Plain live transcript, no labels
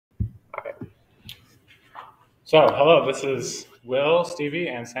So, hello, this is Will, Stevie,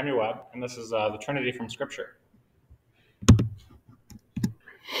 and Samuel Webb, and this is the Trinity from Scripture.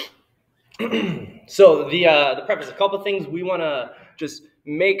 So the preface, a couple things we want to just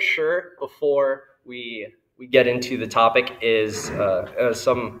make sure before we get into the topic is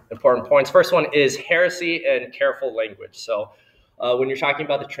some important points. First one is heresy and careful language. So when you're talking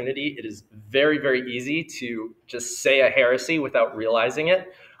about the Trinity, it is very, very easy to just say a heresy without realizing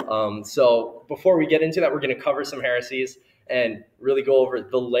it. So before we get into that, we're going to cover some heresies and really go over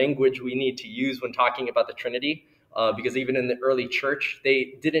the language we need to use when talking about the Trinity. Because even in the early church,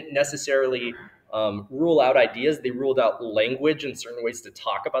 they didn't necessarily rule out ideas. They ruled out language and certain ways to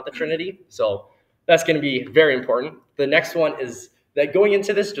talk about the Trinity. So that's going to be very important. The next one is that going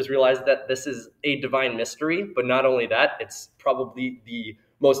into this, just realize that this is a divine mystery. But not only that, it's probably the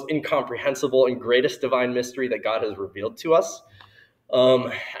most incomprehensible and greatest divine mystery that God has revealed to us.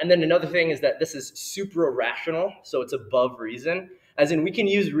 And then another thing is that this is super irrational, so it's above reason. As in, we can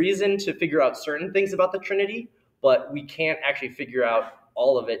use reason to figure out certain things about the Trinity, but we can't actually figure out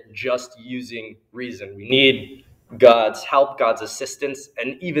all of it just using reason. We need God's help, God's assistance,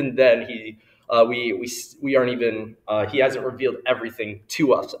 and even then, He hasn't revealed everything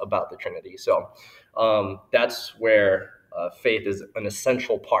to us about the Trinity. So that's where faith is an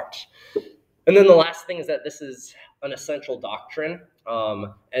essential part. And then the last thing is that this is an essential doctrine,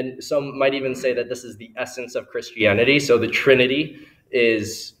 and some might even say that this is the essence of Christianity. So the Trinity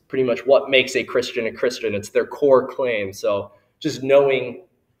is pretty much what makes a Christian a Christian. It's their core claim. So just knowing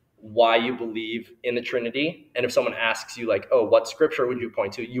why you believe in the Trinity, and if someone asks you like, oh, what scripture would you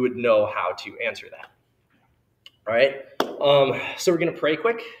point to, you would know how to answer that. All right. So we're going to pray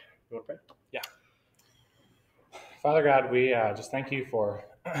quick. You want to pray? Yeah. Father God, we just thank you for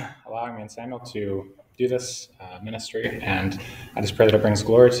allowing me and Samuel to do this ministry, and I just pray that it brings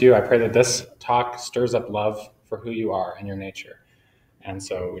glory to you. I pray that this talk stirs up love for who you are and your nature. And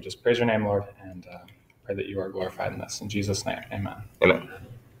so we just praise your name, Lord, and pray that you are glorified in this. In Jesus' name, amen. Amen.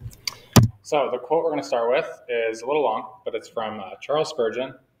 So the quote we're going to start with is a little long, but it's from Charles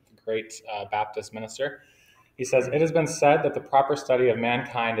Spurgeon, the great Baptist minister. He says, "It has been said that the proper study of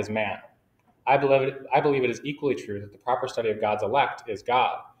mankind is man. I believe it is equally true that the proper study of God's elect is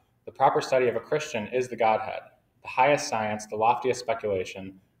God. The proper study of a Christian is the Godhead, the highest science, the loftiest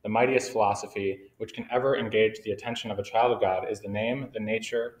speculation, the mightiest philosophy which can ever engage the attention of a child of God is the name, the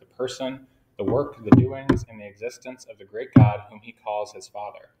nature, the person, the work, the doings, and the existence of the great God whom he calls his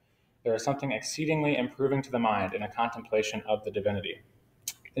Father. There is something exceedingly improving to the mind in a contemplation of the divinity.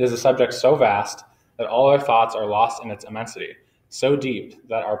 It is a subject so vast that all our thoughts are lost in its immensity, so deep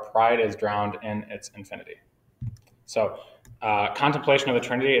that our pride is drowned in its infinity." So contemplation of the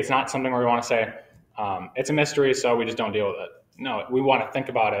Trinity, it's not something where we want to say, it's a mystery, so we just don't deal with it. No, we want to think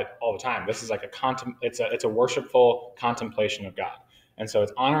about it all the time. This is like it's a worshipful contemplation of God. And so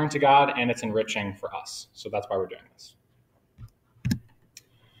it's honoring to God and it's enriching for us. So that's why we're doing this.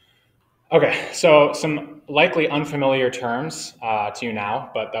 Okay, so some likely unfamiliar terms to you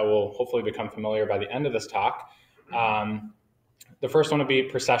now, but that will hopefully become familiar by the end of this talk. The first one would be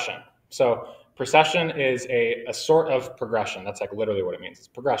procession. So procession is a sort of progression. That's like literally what it means. It's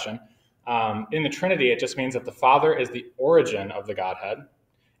progression. In the Trinity, it just means that the Father is the origin of the Godhead,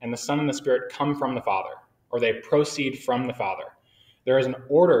 and the Son and the Spirit come from the Father, or they proceed from the Father. There is an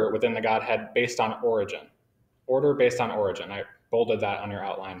order within the Godhead based on origin. Order based on origin. I bolded that on your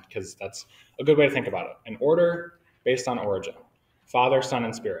outline because that's a good way to think about it. An order based on origin. Father, Son,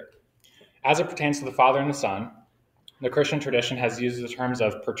 and Spirit. As it pertains to the Father and the Son, the Christian tradition has used the terms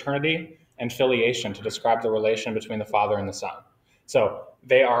of paternity and filiation to describe the relation between the Father and the Son. So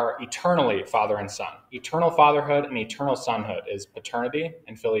they are eternally Father and Son. Eternal fatherhood and eternal sonhood is paternity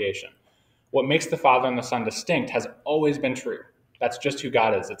and filiation. What makes the Father and the Son distinct has always been true. That's just who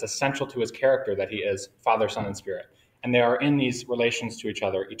God is. It's essential to his character that he is Father, Son, and Spirit. And they are in these relations to each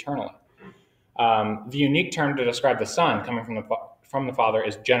other eternally. The unique term to describe the Son coming from the Father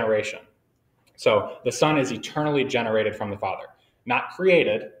is generation. So the Son is eternally generated from the Father. Not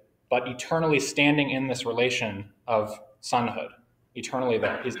created, but eternally standing in this relation of sonhood. Eternally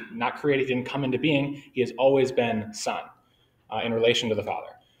there. He's not created, he didn't come into being. He has always been Son in relation to the Father.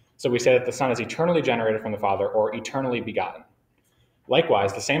 So we say that the Son is eternally generated from the Father or eternally begotten.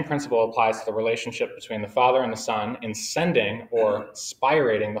 Likewise, the same principle applies to the relationship between the Father and the Son in sending or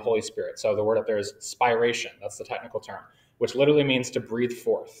spirating the Holy Spirit. So the word up there is spiration. That's the technical term, which literally means to breathe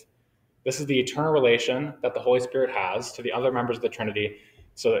forth. This is the eternal relation that the Holy Spirit has to the other members of the Trinity,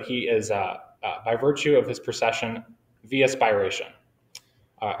 so that he is, by virtue of his procession, via spiration,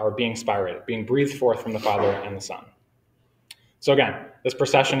 or being spirated, being breathed forth from the Father and the Son. So again, this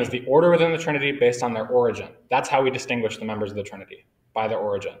procession is the order within the Trinity based on their origin. That's how we distinguish the members of the Trinity, by their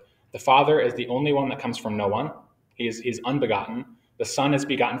origin. The Father is the only one that comes from no one. He's unbegotten. The Son is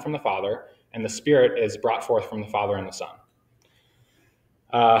begotten from the Father, and the Spirit is brought forth from the Father and the Son.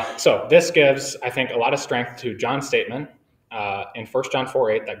 So this gives, I think, a lot of strength to John's statement in 1 John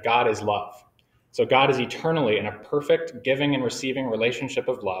 4:8 that God is love. So God is eternally in a perfect giving and receiving relationship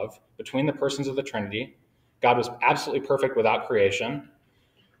of love between the persons of the Trinity. God was absolutely perfect without creation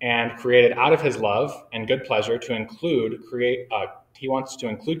and created out of his love and good pleasure he wants to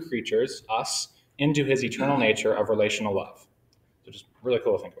include creatures, us, into his eternal nature of relational love. So just really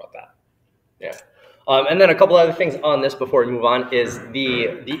cool to think about that. Yeah. And then a couple other things on this before we move on is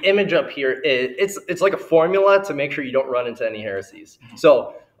the image up here it's like a formula to make sure you don't run into any heresies.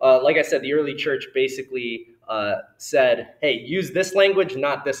 So like I said, the early church basically said, hey, use this language,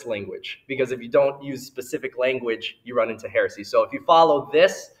 not this language, because if you don't use specific language, you run into heresy. So if you follow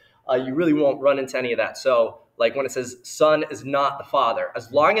this, you really won't run into any of that. So like when it says Son is not the Father,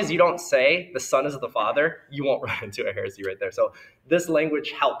 as long as you don't say the Son is the Father, you won't run into a heresy right there. So this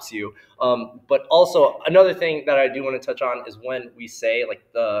language helps you. But also another thing that I do want to touch on is when we say like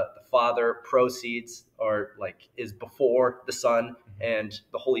the Father proceeds or like is before the Son and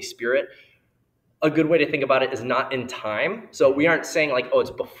the Holy Spirit. A good way to think about it is not in time. So we aren't saying like, oh,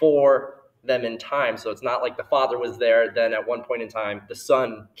 it's before them in time. So it's not like the Father was there, then at one point in time, the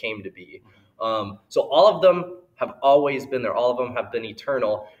Son came to be. So all of them have always been there. All of them have been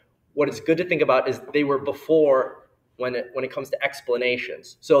eternal. What is good to think about is they were before when it comes to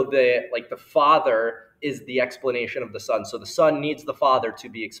explanations. So the Father is the explanation of the Son. So the Son needs the Father to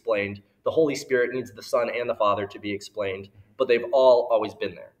be explained. The Holy Spirit needs the Son and the Father to be explained. But they've always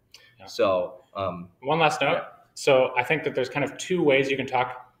been there. Yeah. So one last note. Yeah. So I think that there's kind of two ways you can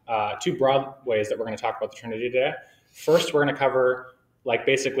talk, two broad ways that we're going to talk about the Trinity today. First, we're going to cover like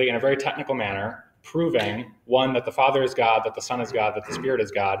basically in a very technical manner, proving one, that the Father is God, that the Son is God, that the Spirit is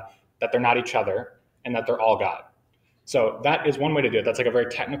God, that they're not each other, and that they're all God. So that is one way to do it. That's like a very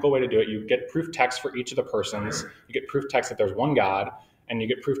technical way to do it. You get proof text for each of the persons. You get proof text that there's one God, and you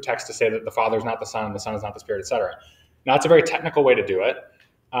get proof text to say that the Father is not the Son is not the Spirit, etc. Now, it's a very technical way to do it.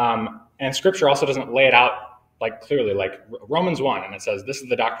 And Scripture also doesn't lay it out like clearly, like Romans 1, and it says this is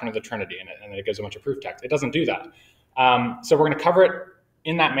the doctrine of the Trinity, and it gives a bunch of proof text. It doesn't do that. So we're going to cover it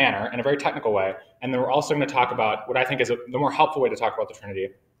in that manner, in a very technical way, and then we're also going to talk about what I think is the more helpful way to talk about the Trinity,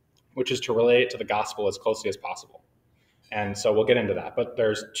 which is to relate it to the gospel as closely as possible. And so we'll get into that. But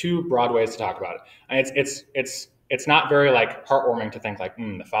there's two broad ways to talk about it, and it's not very like heartwarming to think like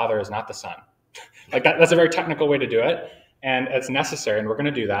the Father is not the Son. Like that's a very technical way to do it, and it's necessary, and we're going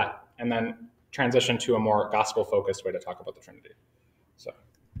to do that, and then transition to a more gospel-focused way to talk about the Trinity.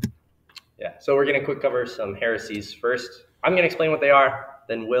 So we're going to quick cover some heresies first. I'm going to explain what they are,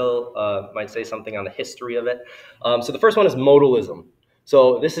 then Will might say something on the history of it. So the first one is modalism.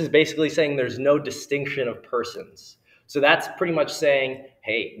 So this is basically saying there's no distinction of persons. So that's pretty much saying,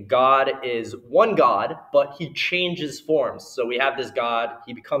 hey, God is one God, but he changes forms. So we have this God,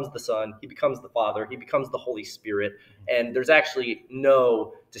 he becomes the Son, he becomes the Father, he becomes the Holy Spirit, and there's actually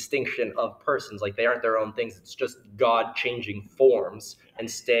no distinction of persons. Like they aren't their own things. It's just God changing forms and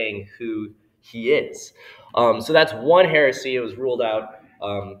staying who he is. So that's one heresy. It was ruled out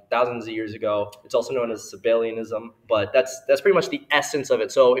thousands of years ago. It's also known as Sabellianism, but that's pretty much the essence of it.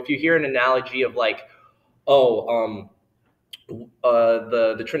 So if you hear an analogy of like,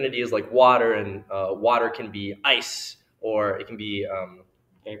 the Trinity is like water, and water can be ice, or it can be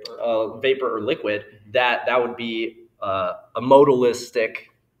vapor or liquid. That would be a modalistic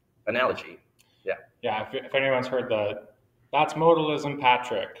analogy. Yeah. If anyone's heard that's modalism,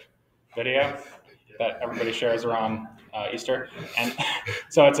 Patrick video that everybody shares around Easter, and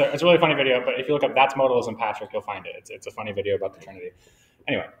so it's a really funny video. But if you look up that's modalism, Patrick, you'll find it. It's a funny video about the Trinity.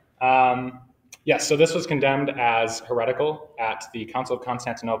 Anyway. Yes, so this was condemned as heretical at the Council of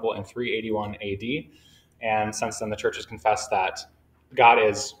Constantinople in 381 AD, and since then the Church has confessed that God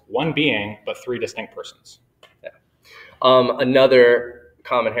is one being, but three distinct persons. Yeah. Another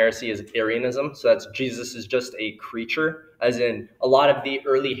common heresy is Arianism, so that's Jesus is just a creature, as in a lot of the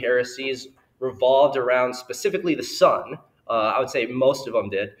early heresies revolved around specifically the Son. I would say most of them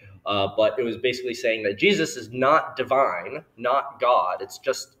did, but it was basically saying that Jesus is not divine, not God. It's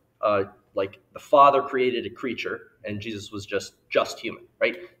just like the Father created a creature, and Jesus was just human,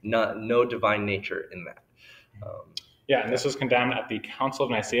 right? No divine nature in that. And this was condemned at the Council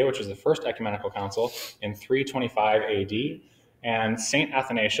of Nicaea, which was the first ecumenical council in 325 AD. And Saint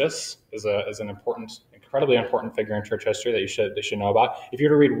Athanasius is an incredibly important figure in church history that you should know about. If you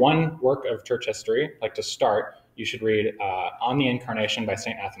were to read one work of church history, like to start, you should read On the Incarnation by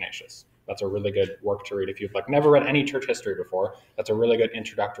St. Athanasius. That's a really good work to read. If you've never read any church history before, that's a really good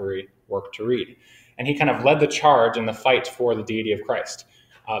introductory work to read. And he kind of led the charge in the fight for the deity of Christ.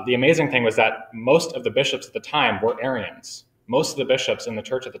 The amazing thing was that most of the bishops at the time were Arians. Most of the bishops in the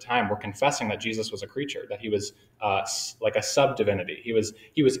church at the time were confessing that Jesus was a creature, that he was like a sub-divinity. He was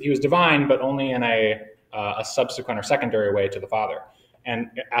divine, but only in a subsequent or secondary way to the Father. And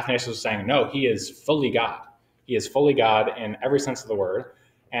Athanasius was saying, no, he is fully God. He is fully God in every sense of the word.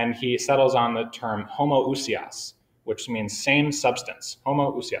 And he settles on the term homoousios, which means same substance.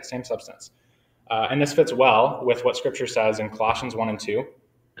 Homoousios, same substance. And this fits well with what Scripture says in Colossians 1 and 2.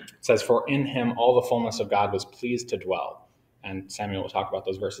 It says, for in him all the fullness of God was pleased to dwell. And Samuel will talk about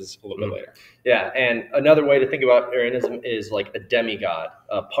those verses a little bit later. Yeah, and another way to think about Arianism is like a demigod,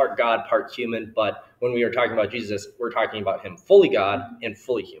 part God, part human. But when we are talking about Jesus, we're talking about him fully God and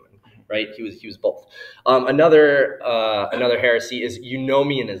fully human, right? He was both. Another heresy is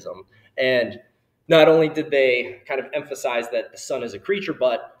eunomianism. And not only did they kind of emphasize that the Son is a creature,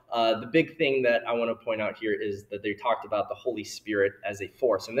 but the big thing that I want to point out here is that they talked about the Holy Spirit as a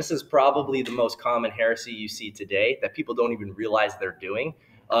force. And this is probably the most common heresy you see today that people don't even realize they're doing.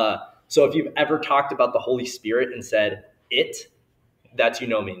 So if you've ever talked about the Holy Spirit and said it, that's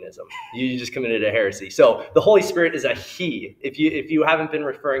eunomianism. You just committed a heresy. So the Holy Spirit is a he. If you haven't been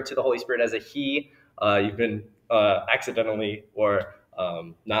referring to the Holy Spirit as a he, you've been accidentally or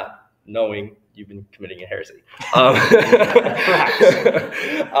not knowing you've been committing a heresy.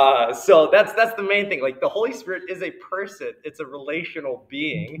 So that's the main thing. Like the Holy Spirit is a person. It's a relational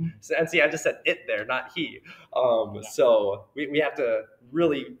being. So, and see, I just said it there, not he. So we have to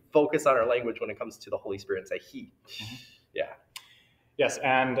really focus on our language when it comes to the Holy Spirit and say he. Yeah. Yes,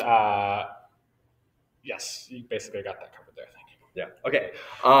 and yes, you basically got that covered there. Thank you. Yeah. Okay.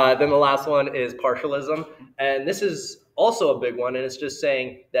 Then the last one is partialism, and this is also a big one, and it's just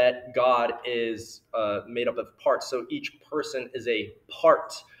saying that God is made up of parts. So each person is a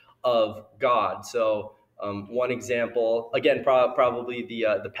part of God. So one example, again, probably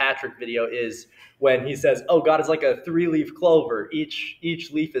the Patrick video is when he says, "Oh, God is like a 3-leaf clover. Each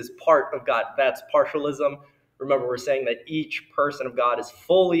leaf is part of God." That's partialism. Remember, we're saying that each person of God is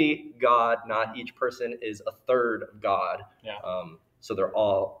fully God, not each person is a third of God. Yeah. So they're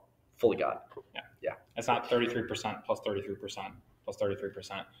all fully God. Yeah. Yeah. It's not 33% plus 33% plus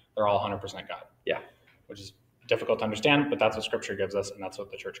 33%. They're all 100% God. Yeah. Which is difficult to understand, but that's what Scripture gives us, and that's what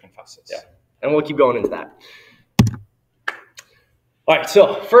the church confesses. Yeah. And we'll keep going into that. All right.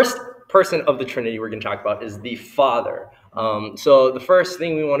 So first person of the Trinity we're going to talk about is the Father. So the first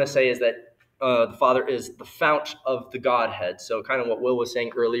thing we want to say is that the Father is the fount of the Godhead. So kind of what Will was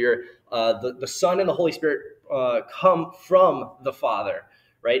saying earlier, the Son and the Holy Spirit come from the Father,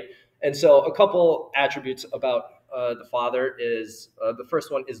 right? And so a couple attributes about the Father is, the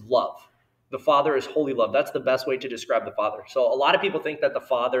first one is love. The Father is holy love. That's the best way to describe the Father. So a lot of people think that the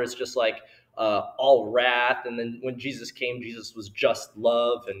Father is just like all wrath, and then when Jesus came, Jesus was just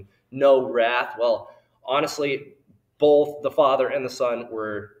love and no wrath. Well, honestly, both the Father and the Son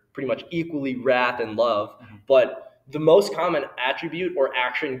were pretty much equally wrath and love, but the most common attribute or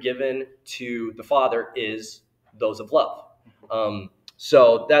action given to the Father is those of love.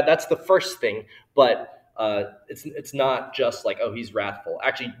 So that's the first thing, but it's not just like, oh, he's wrathful.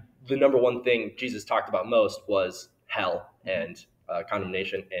 Actually, the number one thing Jesus talked about most was hell and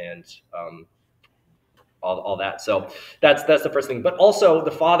condemnation and all that. So that's the first thing. But also,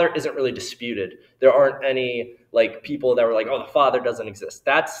 the Father isn't really disputed. There aren't any like people that were like, oh, the Father doesn't exist.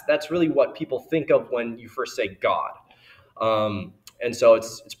 That's really what people think of when you first say God. And so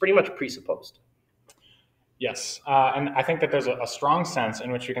it's pretty much presupposed. Yes, and I think that there's a strong sense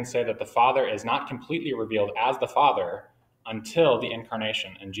in which we can say that the Father is not completely revealed as the Father until the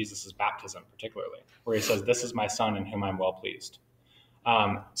Incarnation and Jesus' baptism, particularly, where he says, "This is my Son in whom I'm well pleased."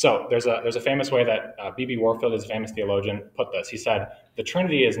 So there's a famous way that B.B. Warfield, is a famous theologian, put this. He said, "The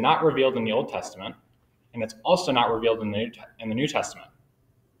Trinity is not revealed in the Old Testament, and it's also not revealed in the New Testament."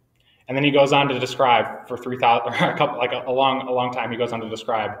 And then he goes on to describe for 3,000 or a long time. He goes on to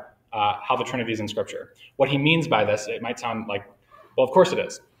describe how the Trinity is in Scripture. What he means by this, it might sound like, well, of course it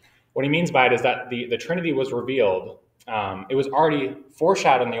is. What he means by it is that the Trinity was revealed. It was already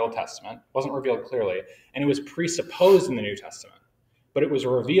foreshadowed in the Old Testament, wasn't revealed clearly, and it was presupposed in the New Testament. But it was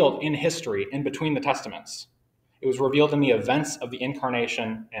revealed in history, in between the Testaments. It was revealed in the events of the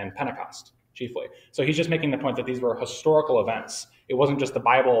Incarnation and Pentecost, chiefly. So he's just making the point that these were historical events. It wasn't just the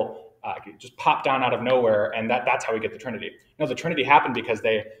Bible just popped down out of nowhere, and that's how we get the Trinity. No, the Trinity happened because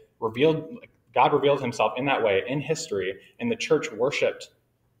God revealed himself in that way in history, and the church worshipped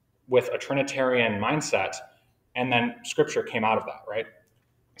with a Trinitarian mindset and then Scripture came out of that, right?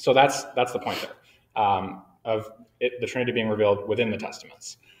 So that's the point there, of the Trinity being revealed within the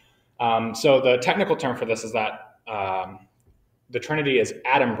Testaments. So the technical term for this is that the Trinity is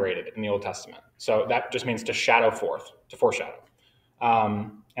adumbrated in the Old Testament. So that just means to shadow forth, to foreshadow.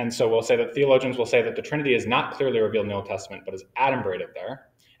 And so we'll say that theologians will say that the Trinity is not clearly revealed in the Old Testament, but is adumbrated there.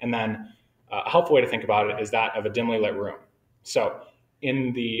 And then a helpful way to think about it is that of a dimly lit room. So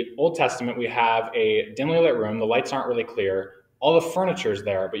in the Old Testament, we have a dimly lit room. The lights aren't really clear. All the furniture is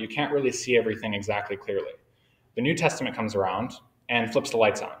there, but you can't really see everything exactly clearly. The New Testament comes around and flips the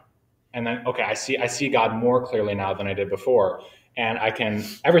lights on. And then, okay, I see God more clearly now than I did before. And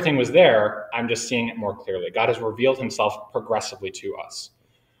everything was there, I'm just seeing it more clearly. God has revealed himself progressively to us.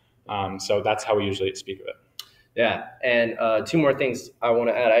 So that's how we usually speak of it. Yeah, and two more things I want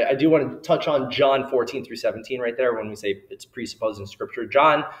to add. I do want to touch on John 14 through 17 right there when we say it's presupposed in Scripture.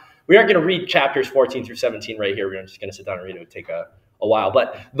 John, we aren't going to read chapters 14 through 17 right here. We're just going to sit down and read it. It would take a while.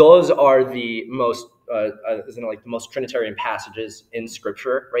 But those are the most, the most Trinitarian passages in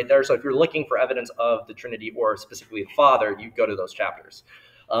Scripture right there. So if you're looking for evidence of the Trinity or specifically the Father, you go to those chapters.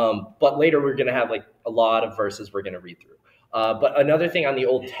 But later we're going to have like a lot of verses we're going to read through. But another thing on the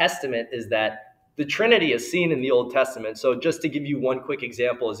Old Testament is that the Trinity is seen in the Old Testament. So just to give you one quick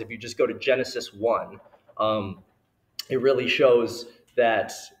example is if you just go to Genesis 1, it really shows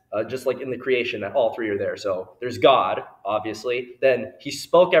that just like in the creation, that all three are there. So there's God, obviously. Then he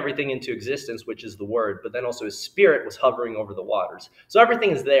spoke everything into existence, which is the Word. But then also his Spirit was hovering over the waters. So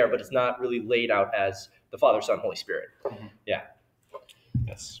everything is there, but it's not really laid out as the Father, Son, Holy Spirit. Mm-hmm. Yeah.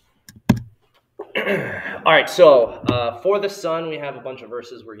 Yes. All right, so for the Son, we have a bunch of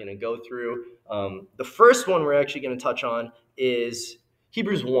verses we're going to go through. The first one we're actually going to touch on is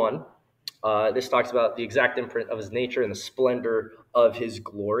Hebrews 1. This talks about the exact imprint of his nature and the splendor of his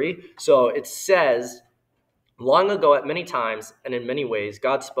glory. So it says, long ago at many times and in many ways,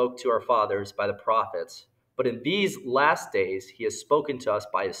 God spoke to our fathers by the prophets. But in these last days, he has spoken to us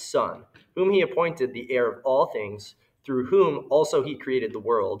by his Son, whom he appointed the heir of all things, through whom also he created the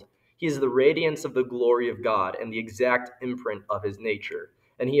world. He is the radiance of the glory of God and the exact imprint of his nature.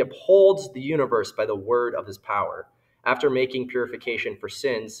 And he upholds the universe by the word of his power. After making purification for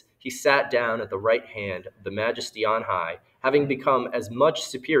sins, he sat down at the right hand of the Majesty on high, having become as much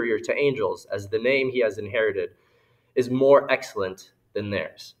superior to angels as the name he has inherited is more excellent than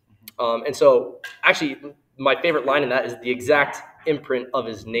theirs. And so, actually, my favorite line in that is the exact imprint of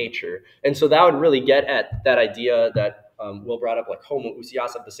his nature. And so that would really get at that idea that Will brought up, like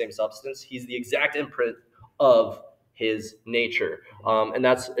homoousios, of the same substance. He's the exact imprint of his nature. And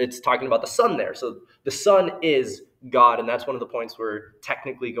it's talking about the Son there. So the Son is God, and that's one of the points we're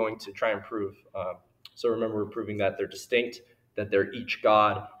technically going to try and prove. So remember, we're proving that they're distinct, that they're each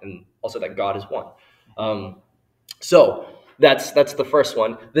God, and also that God is one. So that's the first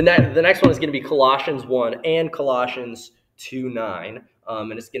one. The next one is going to be Colossians 1 and Colossians 2:9,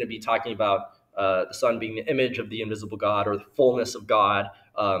 and it's going to be talking about the Son being the image of the invisible God, or the fullness of God,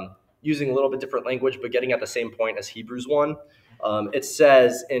 using a little bit different language, but getting at the same point as Hebrews 1. It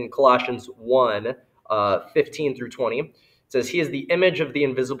says in Colossians 1, 15 through 20, it says, he is the image of the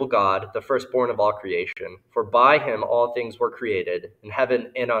invisible God, the firstborn of all creation. For by him all things were created, in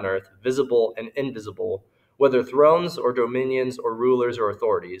heaven and on earth, visible and invisible, whether thrones or dominions or rulers or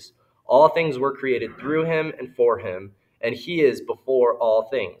authorities. All things were created through him and for him, and he is before all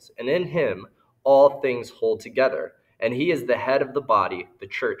things. And in him all things hold together. And he is the head of the body, the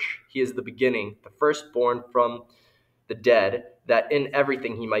church. He is the beginning, the firstborn from the dead, that in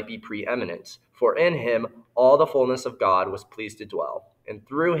everything he might be preeminent. For in him all the fullness of God was pleased to dwell, and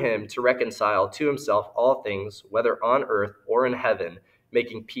through him to reconcile to himself all things, whether on earth or in heaven,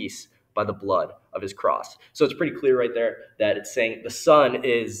 making peace by the blood of his cross. So it's pretty clear right there that it's saying the Son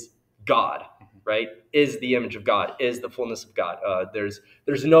is God, right? Is the image of God, is the fullness of God. There's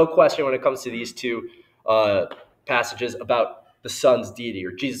no question when it comes to these two passages about the Son's deity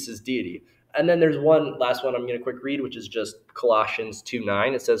or Jesus's deity. And then there's one last one I'm going to quick read, which is just Colossians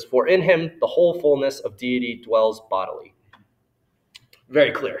 2:9. It says, for in him the whole fullness of deity dwells bodily.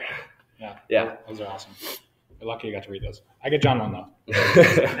 Very clear. Yeah. Those are awesome. You're lucky you got to read those. I get John 1, though.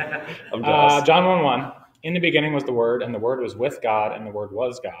 I'm jealous. John 1:1. In the beginning was the Word, and the Word was with God, and the Word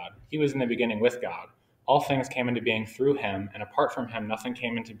was God. He was in the beginning with God. All things came into being through him, and apart from him nothing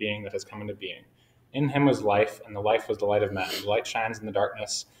came into being that has come into being. In him was life, and the life was the light of men. The light shines in the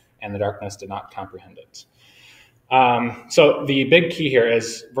darkness, and the darkness did not comprehend it. So the big key here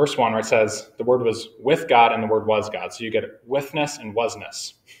is verse 1, where it says the Word was with God and the Word was God. So you get withness and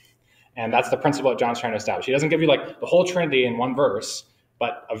wasness. And that's the principle that John's trying to establish. He doesn't give you like the whole Trinity in one verse,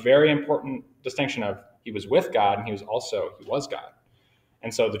 but a very important distinction of He was with God, and he was God.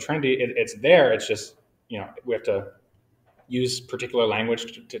 And so the Trinity, it's there. It's just, we have to use particular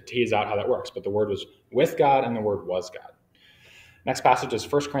language to tease out how that works. But the Word was with God, and the Word was God. Next passage is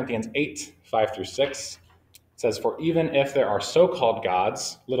 1 Corinthians 8, 5 through 6. It says, "For even if there are so-called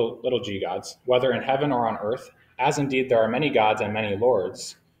gods, little g gods, whether in heaven or on earth, as indeed there are many gods and many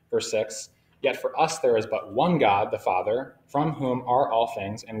lords," verse 6, "yet for us there is but one God, the Father, from whom are all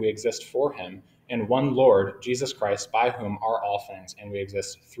things, and we exist for him, and one Lord, Jesus Christ, by whom are all things, and we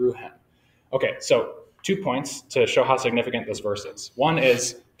exist through him." Okay, so 2 points to show how significant this verse is. One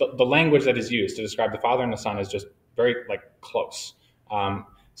is the language that is used to describe the Father and the Son is just very close.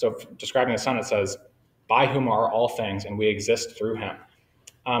 So describing the Son, it says, "By whom are all things, and we exist through him."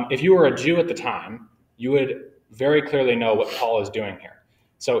 If you were a Jew at the time, you would very clearly know what Paul is doing here.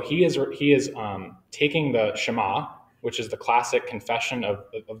 So he is taking the Shema, which is the classic confession of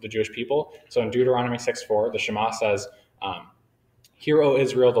the Jewish people. So in Deuteronomy 6:4, the Shema says, "Hear, O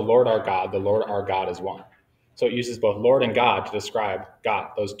Israel, the Lord our God is one." So it uses both Lord and God to describe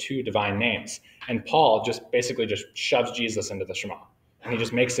God, those two divine names. And Paul basically shoves Jesus into the Shema, and he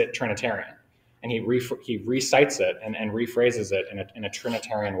just makes it Trinitarian. And he recites it and rephrases it in a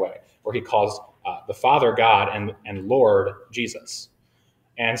Trinitarian way, where he calls the Father God and Lord Jesus.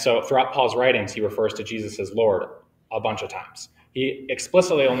 And so throughout Paul's writings, he refers to Jesus as Lord a bunch of times. He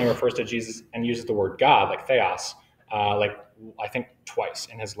explicitly only refers to Jesus and uses the word God, like theos, I think twice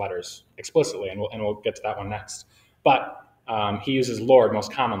in his letters explicitly, and we'll get to that one next. But he uses Lord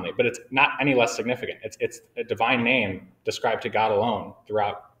most commonly, but it's not any less significant. It's a divine name described to God alone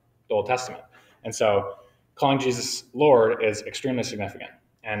throughout the Old Testament. And so calling Jesus Lord is extremely significant,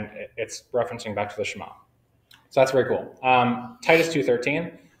 and it's referencing back to the Shema. So that's very cool. Titus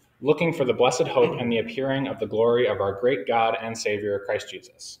 2:13, "Looking for the blessed hope and the appearing of the glory of our great God and Savior, Christ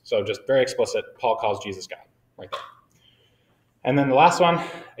Jesus." So just very explicit, Paul calls Jesus God right there. And then the last one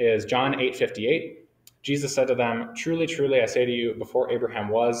is John 8:58. "Jesus said to them, 'Truly, truly, I say to you, before Abraham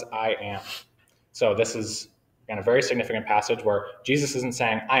was, I am.'" So this is, again, a very significant passage where Jesus isn't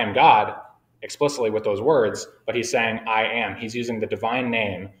saying, "I am God," explicitly with those words, but he's saying, "I am." He's using the divine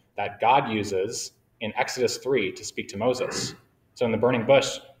name that God uses in Exodus 3 to speak to Moses. So in the burning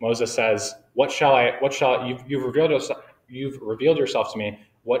bush, Moses says, you've revealed yourself to me.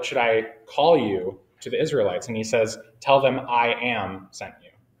 What should I call you to the Israelites?" And he says, "Tell them I am sent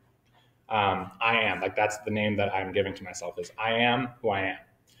you." I am, that's the name that I'm giving to myself, is I am who I am.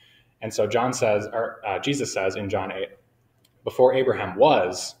 And so Jesus says in John 8, "Before Abraham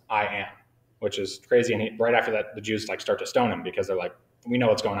was, I am," which is crazy. And right after that, the Jews start to stone him because they're like, we know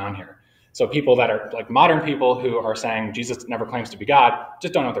what's going on here. So people that are modern people who are saying Jesus never claims to be God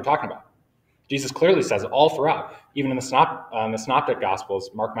just don't know what they're talking about. Jesus clearly says all throughout, even in the Synoptic Gospels,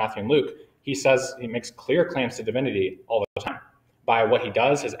 Mark, Matthew, and Luke, he makes clear claims to divinity all the time. By what he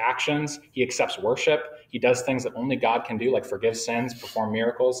does, his actions, he accepts worship. He does things that only God can do, like forgive sins, perform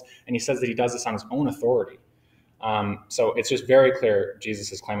miracles. And he says that he does this on his own authority. So it's just very clear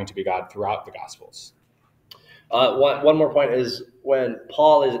Jesus is claiming to be God throughout the Gospels. One more point is when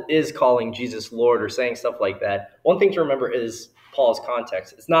Paul is calling Jesus Lord or saying stuff like that, one thing to remember is Paul's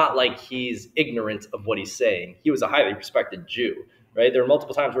context. It's not like he's ignorant of what he's saying. He was a highly respected Jew, right? There are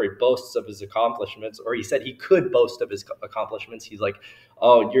multiple times where he boasts of his accomplishments, or he said he could boast of his accomplishments. He's like,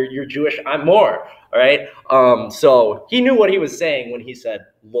 "Oh, you're Jewish, I'm more," all right? So he knew what he was saying when he said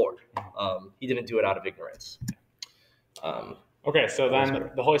Lord. He didn't do it out of ignorance. Okay, so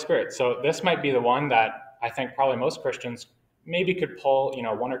then the Holy Spirit. So this might be the one that I think probably most Christians maybe could pull,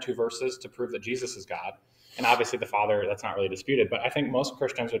 1 or 2 verses to prove that Jesus is God. And obviously the Father, that's not really disputed. But I think most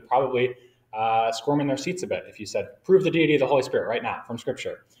Christians would probably squirm in their seats a bit if you said, prove the deity of the Holy Spirit right now from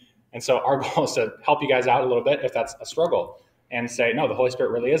Scripture. And so our goal is to help you guys out a little bit if that's a struggle and say, no, the Holy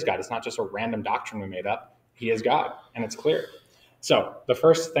Spirit really is God. It's not just a random doctrine we made up. He is God, and it's clear. So the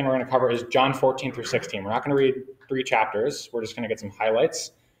first thing we're going to cover is John 14 through 16. We're not going to read 3 chapters. We're just going to get some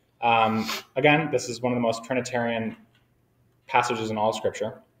highlights. Again, this is one of the most Trinitarian passages in all of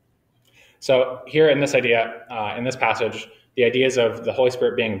Scripture. So here in this passage, the ideas of the Holy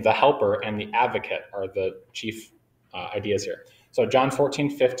Spirit being the helper and the advocate are the chief ideas here. So John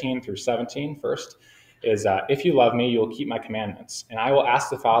 14:15 through 17 first is, "If you love me, you will keep my commandments, and I will ask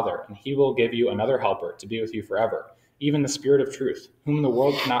the Father, and he will give you another helper to be with you forever, even the Spirit of truth, whom the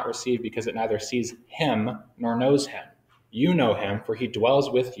world cannot receive because it neither sees him nor knows him. You know him, for he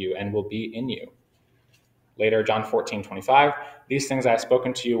dwells with you and will be in you." Later, John 14:25, "These things I have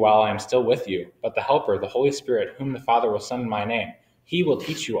spoken to you while I am still with you, but the Helper, the Holy Spirit, whom the Father will send in my name, he will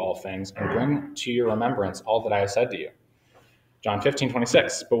teach you all things and bring to your remembrance all that I have said to you." John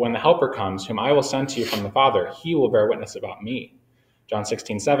 15:26, but when the Helper comes, whom I will send to you from the Father, he will bear witness about me. John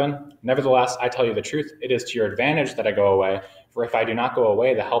 16:7, nevertheless, I tell you the truth, it is to your advantage that I go away, for if I do not go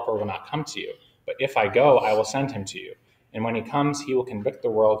away, the Helper will not come to you. But if I go, I will send him to you. And when he comes, he will convict the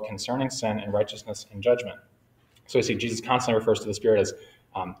world concerning sin and righteousness and judgment. So we see Jesus constantly refers to the Spirit as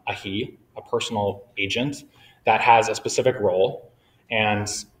a he, a personal agent that has a specific role. And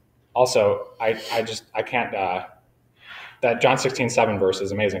also, I can't, that John 16:7 verse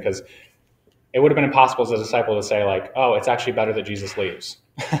is amazing because it would have been impossible as a disciple to say like, oh, it's actually better that Jesus leaves.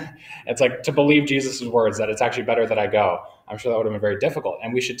 It's like to believe Jesus' words that it's actually better that I go. I'm sure that would have been very difficult.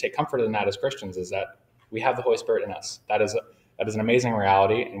 And we should take comfort in that as Christians, is that we have the Holy Spirit in us. That is an amazing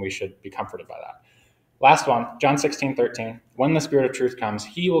reality, and we should be comforted by that. Last one, John 16:13. When the Spirit of truth comes,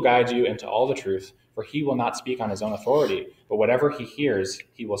 he will guide you into all the truth, for he will not speak on his own authority, but whatever he hears,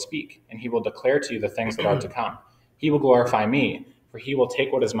 he will speak, and he will declare to you the things that are to come. He will glorify me, for he will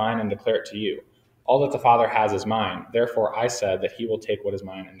take what is mine and declare it to you. All that the Father has is mine. Therefore, I said that he will take what is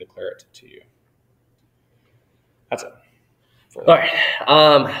mine and declare it to you. That's it. All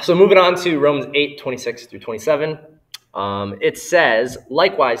right. So moving on to Romans 8:26 through 27. It says,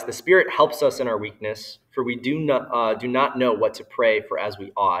 likewise, the Spirit helps us in our weakness, for we do not know what to pray for as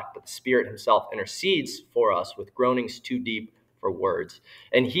we ought, but the Spirit himself intercedes for us with groanings too deep for words.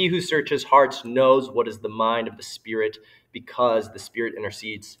 And he who searches hearts knows what is the mind of the Spirit, because the Spirit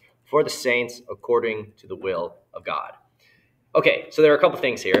intercedes for the saints according to the will of God. Okay, so there are a couple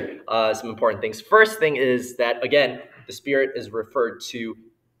things here, some important things. First thing is that, again, the Spirit is referred to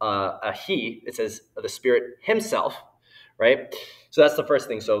a he. It says the Spirit himself, right? So that's the first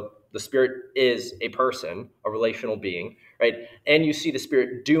thing. So the Spirit is a person, a relational being, right? And you see the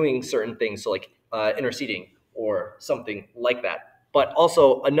Spirit doing certain things, so like interceding or something like that. But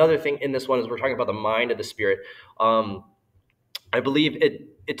also another thing in this one is we're talking about the mind of the Spirit. I believe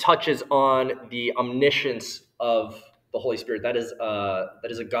it touches on the omniscience of the Holy Spirit. That is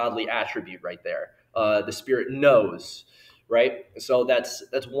a godly attribute right there. The Spirit knows, right? So that's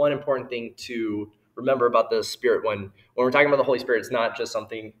one important thing to remember about the Spirit. When we're talking about the Holy Spirit, it's not just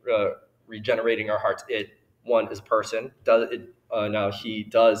something regenerating our hearts. One is a person. Now he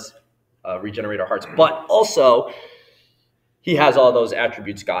does regenerate our hearts, but also he has all those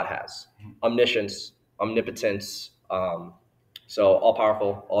attributes God has: omniscience, omnipotence. So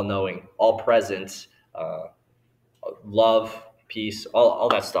all-powerful, all-knowing, all-present, love, peace, all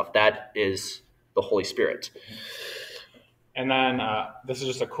that stuff. That is the Holy Spirit. And then this is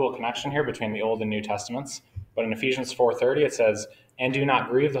just a cool connection here between the Old and New Testaments. But in Ephesians 4:30, it says, and do not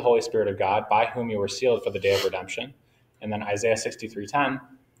grieve the Holy Spirit of God, by whom you were sealed for the day of redemption. And then Isaiah 63:10,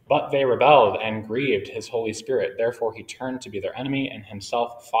 but they rebelled and grieved his Holy Spirit. Therefore, he turned to be their enemy and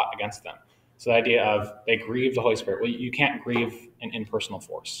himself fought against them. So the idea of they grieve the Holy Spirit. Well, you can't grieve an impersonal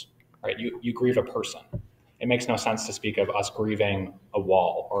force, right? You grieve a person. It makes no sense to speak of us grieving a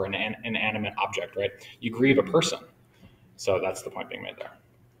wall or an inanimate object, right? You grieve a person. So that's the point being made there.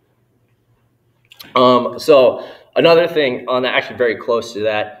 So another thing on that, actually very close to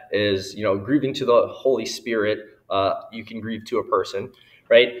that, is grieving to the Holy Spirit. You can grieve to a person,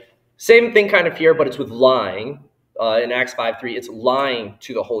 right? Same thing kind of here, but it's with lying. In Acts 5:3, it's lying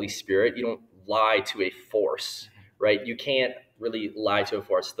to the Holy Spirit. You don't lie to a force, right? You can't really lie to a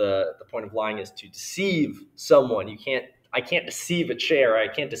force. The point of lying is to deceive someone. I can't deceive a chair. I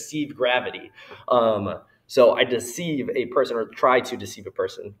can't deceive gravity. So I deceive a person or try to deceive a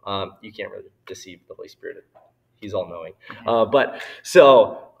person. You can't really deceive the Holy Spirit. He's all-knowing.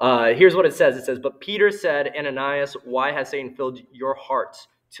 Here's what it says. It says, but Peter said, Ananias, why has Satan filled your hearts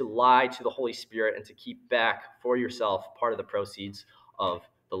to lie to the Holy Spirit and to keep back for yourself part of the proceeds of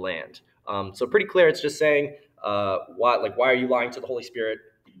the land? So pretty clear. It's just saying, why are you lying to the Holy Spirit?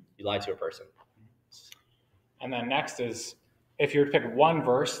 You lied to a person. And then next is, if you were to pick one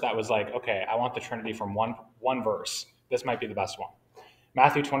verse that was like, okay, I want the Trinity from one verse, this might be the best one.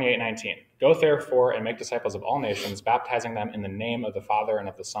 Matthew 28:19. Go therefore and make disciples of all nations, baptizing them in the name of the Father and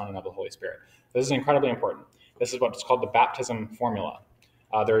of the Son and of the Holy Spirit. This is incredibly important. This is what's called the baptism formula.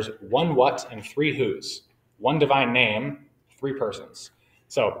 There's one what and three who's. One divine name, three persons.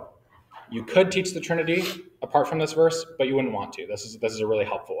 So you could teach the Trinity apart from this verse, but you wouldn't want to. This is a really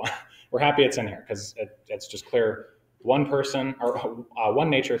helpful one. We're happy it's in here because it's just clear. One person, or one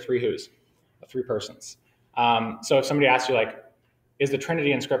nature, three who's, three persons. So if somebody asks you, like, is the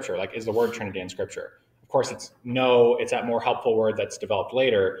Trinity in Scripture? Like, is the word Trinity in Scripture? Of course, it's no. It's that more helpful word that's developed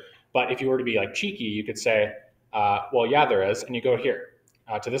later. But if you were to be like cheeky, you could say, well, yeah, there is, and you go here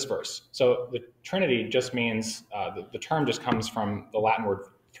to this verse. So the Trinity just means the term just comes from the Latin word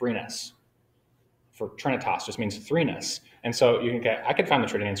threeness. for Trinitas just means threeness. And so I could find the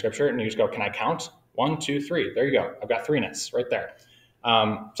Trinity in Scripture, and you just go, can I count? 1, 2, 3. There you go. I've got threeness right there.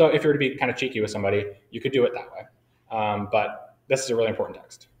 So if you were to be kind of cheeky with somebody, you could do it that way. But this is a really important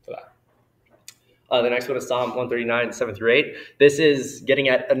text for that. The next one is Psalm 139, 7 through 8. This is getting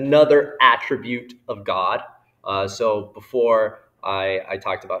at another attribute of God. So before I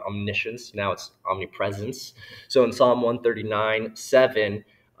talked about omniscience, now it's omnipresence. So in Psalm 139, 7,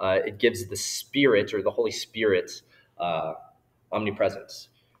 it gives the Spirit or the Holy Spirit omnipresence,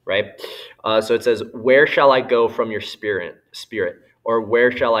 right? So it says, where shall I go from your spirit? Or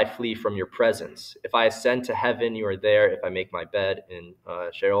where shall I flee from your presence? If I ascend to heaven, you are there. If I make my bed in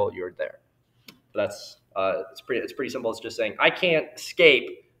Sheol, you are there. That's it's pretty simple. It's just saying I can't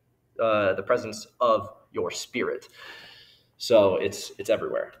escape the presence of your Spirit. So it's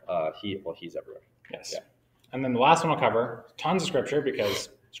everywhere. He's everywhere. Yes. Yeah. And then the last one we'll cover tons of Scripture because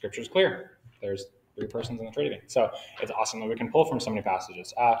Scripture is clear. There's 3 persons in the Trinity, so it's awesome that we can pull from so many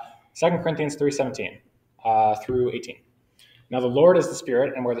passages. 2 Corinthians 3:17 through 18. Now the Lord is the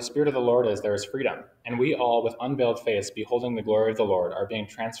Spirit, and where the Spirit of the Lord is, there is freedom. And we all, with unveiled face, beholding the glory of the Lord, are being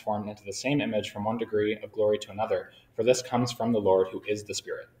transformed into the same image from one degree of glory to another. For this comes from the Lord, who is the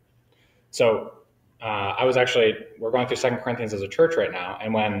Spirit. So we're going through 2 Corinthians as a church right now,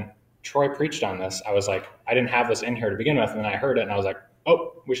 and when Troy preached on this, I was like, I didn't have this in here to begin with, and then I heard it, and I was like,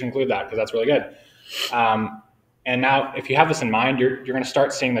 oh, we should include that because that's really good. And now, if you have this in mind, you're going to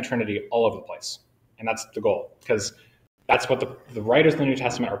start seeing the Trinity all over the place, and that's the goal, because that's what the writers of the New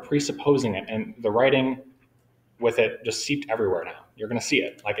Testament are presupposing it, and the writing with it just seeped everywhere now. You're going to see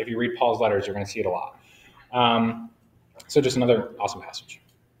it. Like if you read Paul's letters, you're going to see it a lot. So just another awesome passage.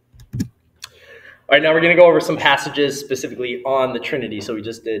 All right, now we're going to go over some passages specifically on the Trinity. So we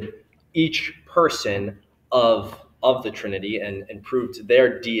just did each person of the Trinity and proved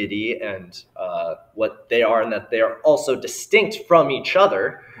their deity and what they are, and that they are also distinct from each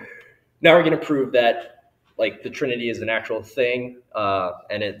other. Now we're going to prove that like the Trinity is an actual thing,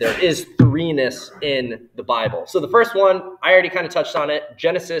 and there is threeness in the Bible. So the first one, I already kind of touched on it,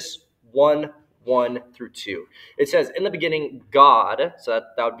 Genesis 1:1 through 2. It says, in the beginning, God, so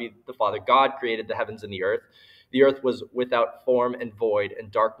that would be the Father, God created the heavens and the earth. The earth was without form and void,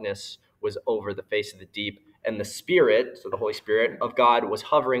 and darkness was over the face of the deep. And the Spirit, so the Holy Spirit of God, was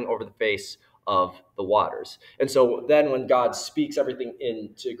hovering over the face of the waters. And so then when God speaks everything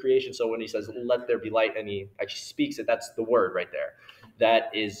into creation, so when he says, let there be light, and he actually speaks it, that's the word right there.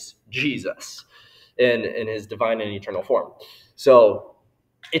 That is Jesus in his divine and eternal form. So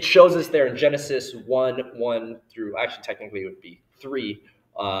it shows us there in Genesis 1:1 through, actually technically it would be 3,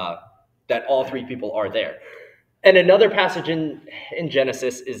 that all 3 people are there. And another passage in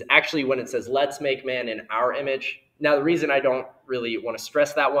Genesis is actually when it says, let's make man in our image. Now, the reason I don't really want to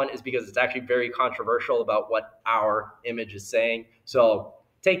stress that one is because it's actually very controversial about what our image is saying. So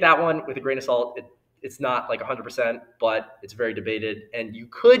take that one with a grain of salt. It's not like 100%, but it's very debated. And you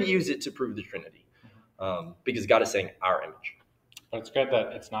could use it to prove the Trinity because God is saying our image. But it's good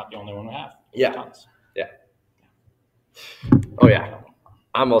that it's not the only one we have. Yeah. Tons. Yeah. Oh, yeah.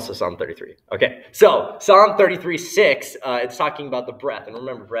 I'm also Psalm 33. Okay, so Psalm 33:6, it's talking about the breath. And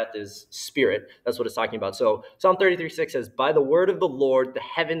remember, breath is spirit. That's what it's talking about. So Psalm 33:6 says, by the word of the Lord the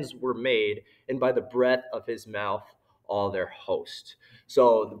heavens were made, and by the breath of his mouth all their host.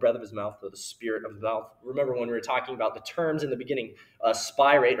 So the breath of his mouth, or the spirit of the mouth. Remember when we were talking about the terms in the beginning,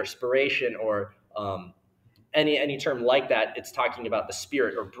 spirate or spiration or any term like that, it's talking about the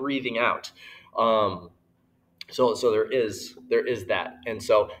spirit or breathing out. So there is that.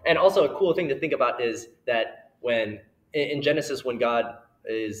 And also a cool thing to think about is that when in Genesis, when God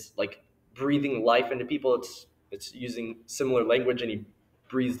is like breathing life into people, it's using similar language, and he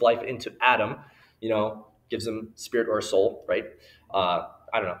breathes life into Adam, gives him spirit or soul, right? I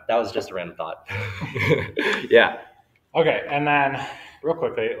don't know. That was just a random thought. Yeah. Okay, and then real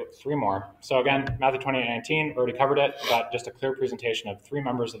quickly, 3 more. So again, Matthew 28:19, already covered it, but just a clear presentation of 3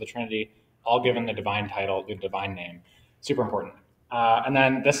 members of the Trinity, all given the divine title, the divine name. Super important. And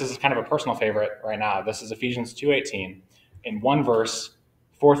then this is kind of a personal favorite right now. This is Ephesians 2:18. In one verse,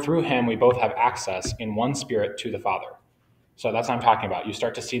 for through him we both have access in one spirit to the Father. So that's what I'm talking about. You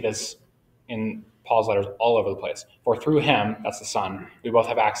start to see this in Paul's letters all over the place. For through him, that's the Son, we both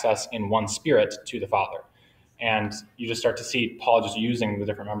have access in one spirit to the Father. And you just start to see Paul just using the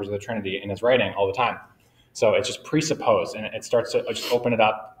different members of the Trinity in his writing all the time. So it's just presupposed, and it starts to just open it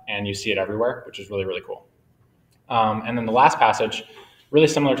up, and you see it everywhere, which is really, really cool. And then the last passage, really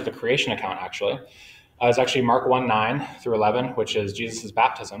similar to the creation account, actually, is actually Mark 1:9 through 11, which is Jesus'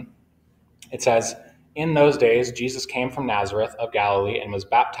 baptism. It says, in those days, Jesus came from Nazareth of Galilee and was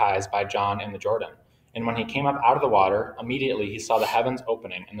baptized by John in the Jordan. And when he came up out of the water, immediately he saw the heavens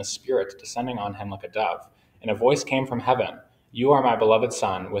opening and the Spirit descending on him like a dove. And a voice came from heaven, "You are my beloved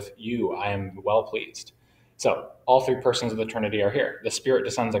Son, with you I am well pleased." So all three persons of the Trinity are here. The Spirit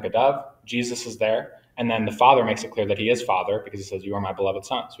descends like a dove, Jesus is there, and then the Father makes it clear that he is Father because he says, "You are my beloved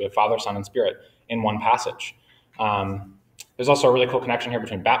Son." So we have Father, Son, and Spirit in one passage. There's also a really cool connection here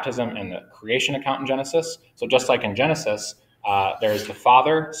between baptism and the creation account in Genesis. So just like in Genesis, there's the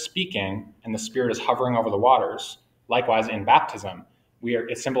Father speaking and the Spirit is hovering over the waters. Likewise, in baptism,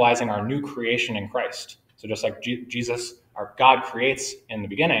 it's symbolizing our new creation in Christ. So just like Jesus, our God creates in the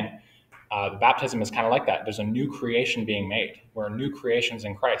beginning, the baptism is kind of like that. There's a new creation being made. We're new creations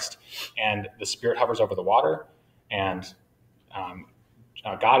in Christ. And the Spirit hovers over the water, and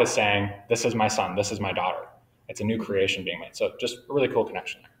God is saying, "This is my son, this is my daughter." It's a new creation being made. So just a really cool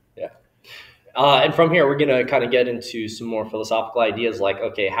connection there. Yeah. And from here, we're going to kind of get into some more philosophical ideas like,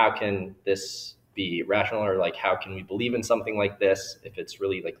 okay, how can this be rational, or like how can we believe in something like this if it's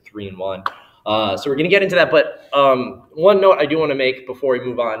really like 3 in 1? So we're going to get into that. But one note I do want to make before we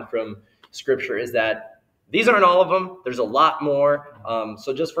move on from Scripture is that these aren't all of them. There's a lot more.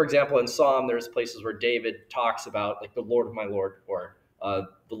 So just for example, in Psalm, there's places where David talks about like the Lord of my Lord, or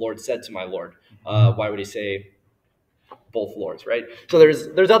the Lord said to my Lord. Why would he say both Lords, right? So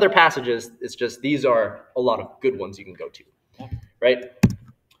there's other passages. It's just these are a lot of good ones you can go to, right?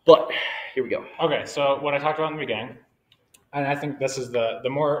 But here we go. Okay, so what I talked about in the beginning, and I think this is the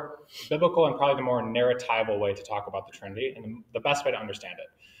more biblical and probably the more narratival way to talk about the Trinity, and the best way to understand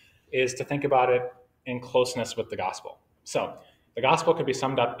it is to think about it in closeness with the gospel. So the gospel could be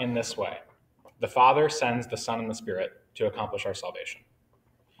summed up in this way. The Father sends the Son and the Spirit to accomplish our salvation.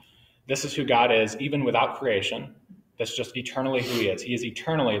 This is who God is, even without creation. That's just eternally who he is. He is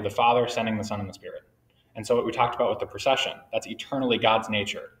eternally the Father sending the Son and the Spirit. And so what we talked about with the procession, that's eternally God's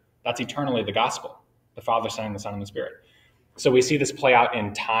nature. That's eternally the gospel, the Father sending the Son and the Spirit. So we see this play out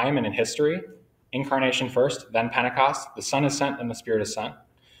in time and in history. Incarnation first, then Pentecost. The Son is sent and the Spirit is sent.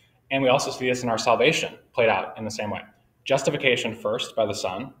 And we also see this in our salvation played out in the same way. Justification first by the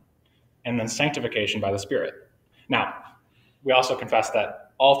Son, and then sanctification by the Spirit. Now, we also confess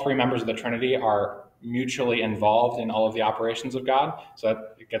that all three members of the Trinity are mutually involved in all of the operations of God. So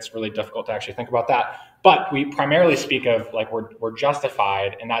that it gets really difficult to actually think about that. But we primarily speak of like we're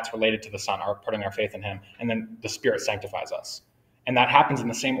justified, and that's related to the Son, our putting our faith in him, and then the Spirit sanctifies us. And that happens in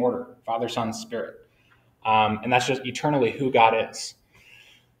the same order, Father, Son, Spirit. And that's just eternally who God is.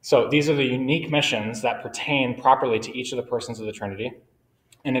 So these are the unique missions that pertain properly to each of the persons of the Trinity,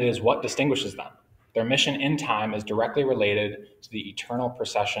 and it is what distinguishes them. Their mission in time is directly related to the eternal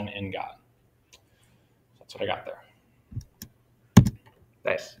procession in God. That's what I got there.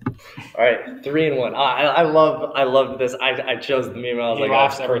 Nice. All right, 3 in 1. I love this. I chose the meme. I was He like,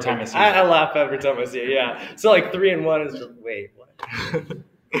 laughs every time I see it. I laugh every time I see it. Yeah. So like 3 in 1 is just wait what.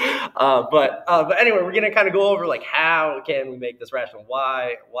 But anyway, we're gonna kind of go over like how can we make this rational?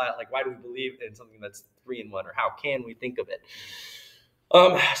 Why do we believe in something that's 3 in 1, or how can we think of it?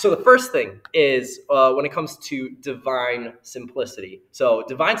 So the first thing is when it comes to divine simplicity. So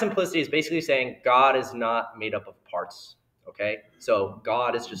divine simplicity is basically saying God is not made up of parts. Okay, so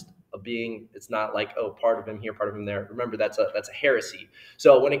God is just a being. It's not like, oh, part of him here, part of him there. Remember, that's a heresy.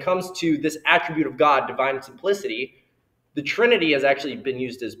 So when it comes to this attribute of God, divine simplicity, the Trinity has actually been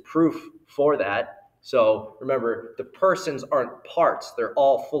used as proof for that. So remember, the persons aren't parts. They're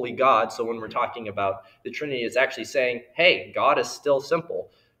all fully God. So when we're talking about the Trinity, it's actually saying, hey, God is still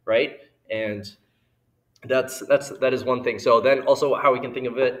simple, right? And that is one thing. So then also how we can think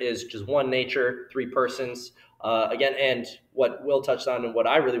of it is just one nature, 3 persons. Again, and what Will touched on and what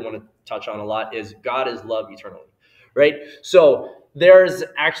I really want to touch on a lot is God is love eternally, right? So there's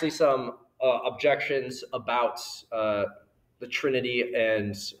actually some objections about the Trinity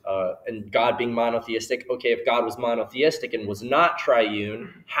and God being monotheistic. Okay, if God was monotheistic and was not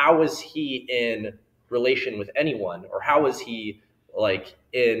triune, how was he in relation with anyone, or how was he like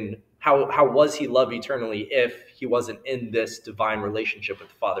in how was he love eternally if he wasn't in this divine relationship with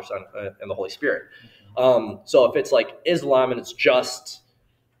the Father, Son, and the Holy Spirit? So if it's like Islam and it's just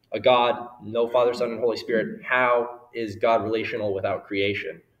a God, no Father, Son, and Holy Spirit, how is God relational without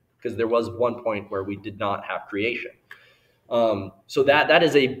creation? Because there was one point where we did not have creation. So that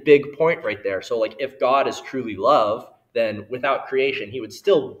is a big point right there. So like if God is truly love, then without creation, he would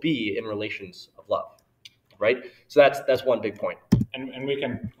still be in relations of love, right? So that's one big point. And we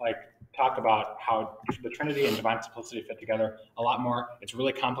can like talk about how the Trinity and divine simplicity fit together a lot more. It's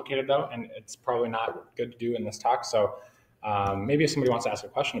really complicated though, and it's probably not good to do in this talk. So maybe if somebody wants to ask a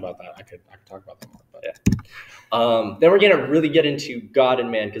question about that, I could talk about that more. But. Yeah. Then we're gonna really get into God and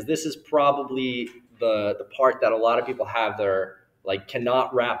man, because this is probably the part that a lot of people have their like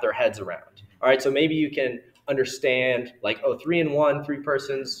cannot wrap their heads around. All right, so maybe you can understand like, oh, 3 in 1, 3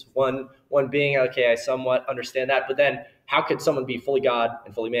 persons, one being. Okay, I somewhat understand that, but then how could someone be fully God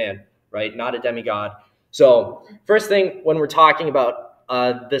and fully man, right? Not a demigod. So first thing when we're talking about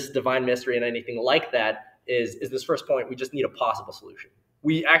this divine mystery and anything like that is this first point. We just need a possible solution.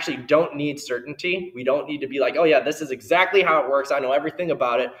 We actually don't need certainty. We don't need to be like, oh yeah, this is exactly how it works. I know everything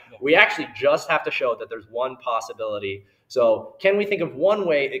about it. We actually just have to show that there's one possibility. So can we think of one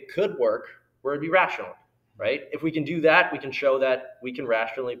way it could work where it'd be rational, right? If we can do that, we can show that we can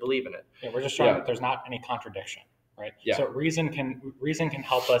rationally believe in it. Yeah, we're just showing that there's not any contradiction, right? Yeah. So reason can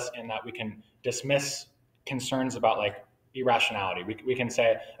help us in that we can dismiss concerns about like irrationality. We can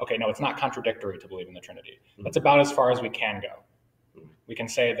say, okay, no, it's not contradictory to believe in the Trinity. That's about as far as we can go. We can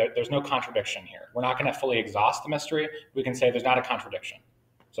say that there's no contradiction here. We're not going to fully exhaust the mystery. We can say there's not a contradiction.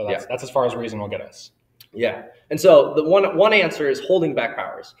 So that's as far as reason will get us. Yeah. And so the one answer is holding back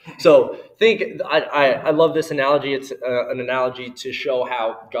powers. So I love this analogy. It's an analogy to show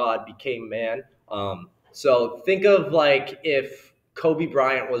how God became man. So think of like if Kobe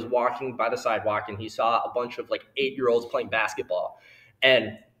Bryant was walking by the sidewalk and he saw a bunch of like 8-year-olds playing basketball,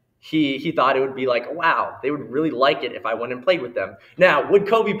 and he thought it would be like, wow, they would really like it if I went and played with them. Now, would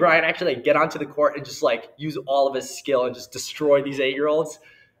Kobe Bryant actually like, get onto the court and just like use all of his skill and just destroy these 8-year-olds?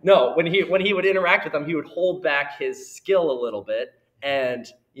 No, when he would interact with them, he would hold back his skill a little bit, and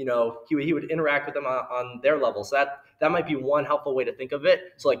he would interact with them on their level. So that might be one helpful way to think of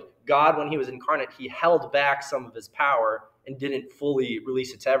it. So like God, when he was incarnate, he held back some of his power and didn't fully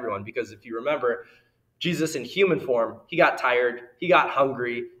release it to everyone, because if you remember, Jesus in human form, he got tired, he got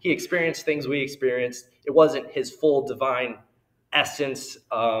hungry, he experienced things we experienced. It wasn't his full divine essence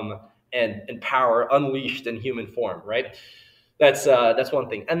and power unleashed in human form, right? That's one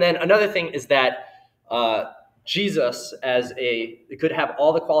thing. And then another thing is that Jesus could have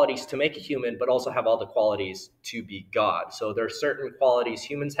all the qualities to make a human, but also have all the qualities to be God. So there are certain qualities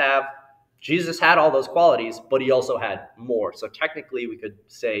humans have. Jesus had all those qualities, but he also had more. So technically we could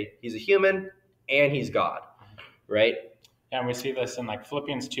say he's a human and he's God, right? Yeah, and we see this in like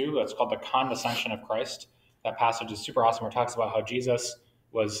Philippians 2. That's called the condescension of Christ. That passage is super awesome. Where it talks about how Jesus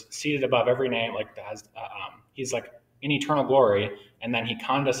was seated above every name, like he's like in eternal glory, and then he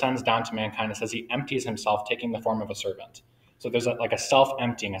condescends down to mankind. It says he empties himself, taking the form of a servant. So there's like a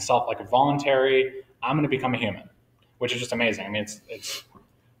self-emptying, like a voluntary, I'm going to become a human, which is just amazing. I mean, it's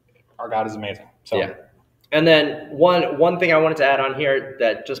our God is amazing. So yeah. And then one thing I wanted to add on here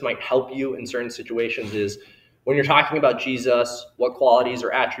that just might help you in certain situations is when you're talking about Jesus, what qualities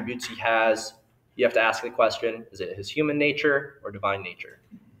or attributes he has, you have to ask the question, is it his human nature or divine nature,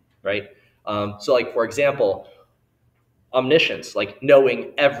 right? So like, for example, omniscience, like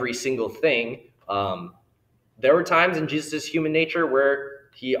knowing every single thing. There were times in Jesus' human nature where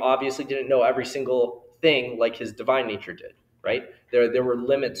he obviously didn't know every single thing like his divine nature did, right? There were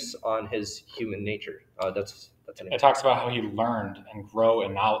limits on his human nature. It talks about how he learned and grew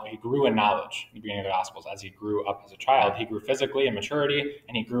in knowledge. He grew in knowledge in the beginning of the Gospels. As he grew up as a child, he grew physically in maturity,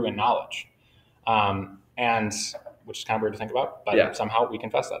 and he grew in knowledge. And which is kind of weird to think about, but somehow we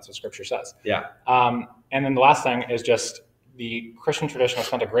confess that. So Scripture says. Yeah. And then the last thing is just the Christian tradition has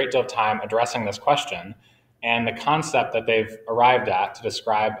spent a great deal of time addressing this question, and the concept that they've arrived at to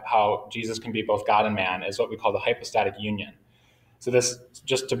describe how Jesus can be both God and man is what we call the hypostatic union. So this,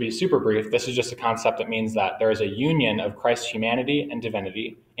 just to be super brief, this is just a concept that means that there is a union of Christ's humanity and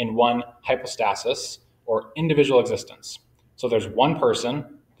divinity in one hypostasis or individual existence. So there's one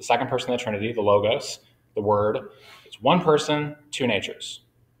person, the second person of the Trinity, the Logos, the Word. It's one person, two natures.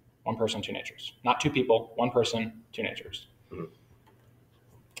 One person, two natures. Not two people, one person, two natures. Mm-hmm.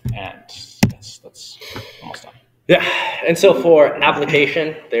 And yes, that's almost done. Yeah, and so for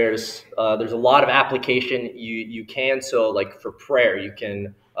application, there's a lot of application you can. So like for prayer, you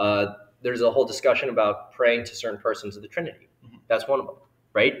can. There's a whole discussion about praying to certain persons of the Trinity. Mm-hmm. That's one of them,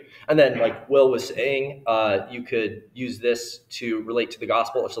 right? And then like Will was saying, you could use this to relate to the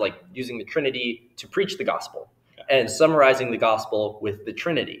gospel. So like using the Trinity to preach the gospel and summarizing the gospel with the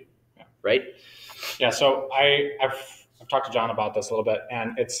Trinity, right? Yeah. So I've talked to John about this a little bit,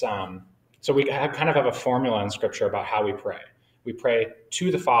 and it's so we kind of have a formula in Scripture about how we pray. We pray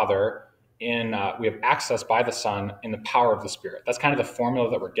to the Father we have access by the Son in the power of the Spirit. That's kind of the formula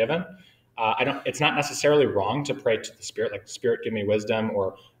that we're given. It's not necessarily wrong to pray to the Spirit, like Spirit, give me wisdom,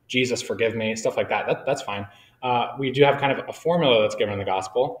 or Jesus, forgive me, stuff like that. That's fine. We do have kind of a formula that's given in the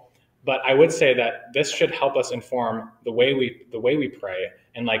gospel, but I would say that this should help us inform the way we pray,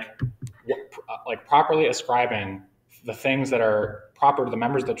 and like properly ascribing the things that are proper to the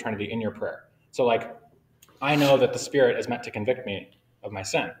members of the Trinity in your prayer. So like, I know that the Spirit is meant to convict me of my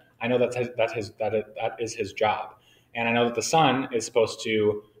sin. I know that is his job. And I know that the Son is supposed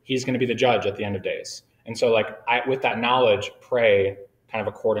to, he's going to be the judge at the end of days. And so like, with that knowledge, pray kind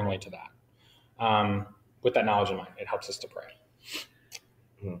of accordingly to that. With that knowledge in mind, it helps us to pray.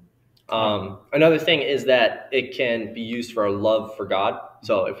 Another thing is that it can be used for our love for God.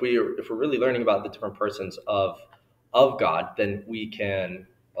 So if we're really learning about the different persons of God, then we can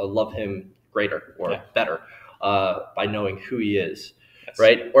love him greater or better by knowing who he is,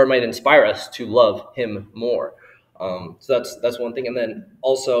 right? Or it might inspire us to love him more. So that's one thing. And then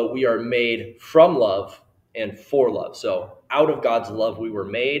also we are made from love and for love. So out of God's love we were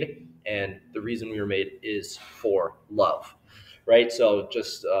made, and the reason we were made is for love. Right, so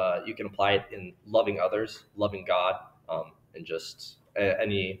just you can apply it in loving others, loving God, and just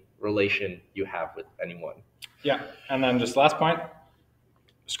any relation you have with anyone. Yeah, and then just last point,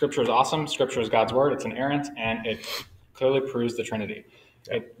 Scripture is awesome. Scripture is God's word. It's inerrant, and it clearly proves the Trinity.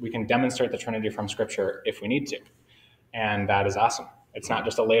 We can demonstrate the Trinity from Scripture if we need to, and that is awesome. It's not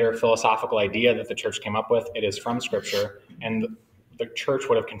just a later philosophical idea that the church came up with. It is from Scripture, and the church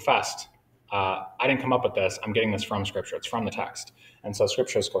would have confessed, I didn't come up with this. I'm getting this from Scripture. It's from the text. And so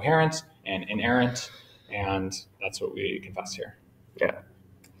Scripture is coherent and inerrant, and that's what we confess here. Yeah.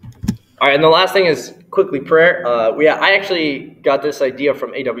 All right, and the last thing is quickly prayer. I actually got this idea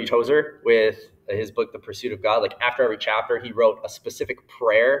from A.W. Tozer with his book, The Pursuit of God. Like after every chapter, he wrote a specific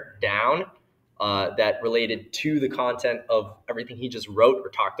prayer down that related to the content of everything he just wrote or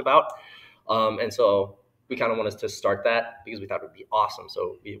talked about. And so we kind of want us to start that because we thought it would be awesome.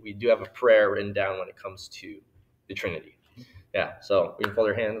 So we do have a prayer written down when it comes to the Trinity. Yeah, so we can fold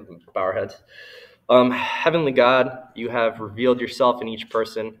our hands and bow our heads. Heavenly God, you have revealed yourself in each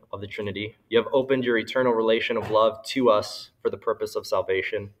person of the Trinity. You have opened your eternal relation of love to us for the purpose of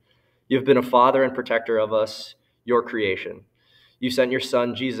salvation. You have been a father and protector of us, your creation. You sent your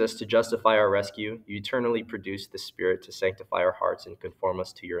Son, Jesus, to justify our rescue. You eternally produced the Spirit to sanctify our hearts and conform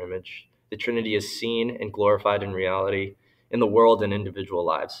us to your image. The Trinity is seen and glorified in reality in the world and individual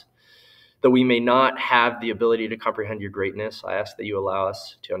lives. Though we may not have the ability to comprehend your greatness, I ask that you allow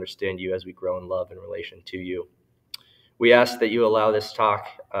us to understand you as we grow in love and relation to you. We ask that you allow this talk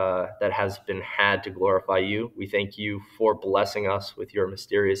that has been had to glorify you. We thank you for blessing us with your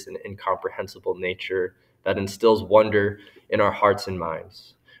mysterious and incomprehensible nature that instills wonder in our hearts and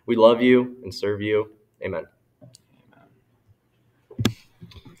minds. We love you and serve you. Amen.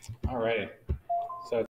 All right.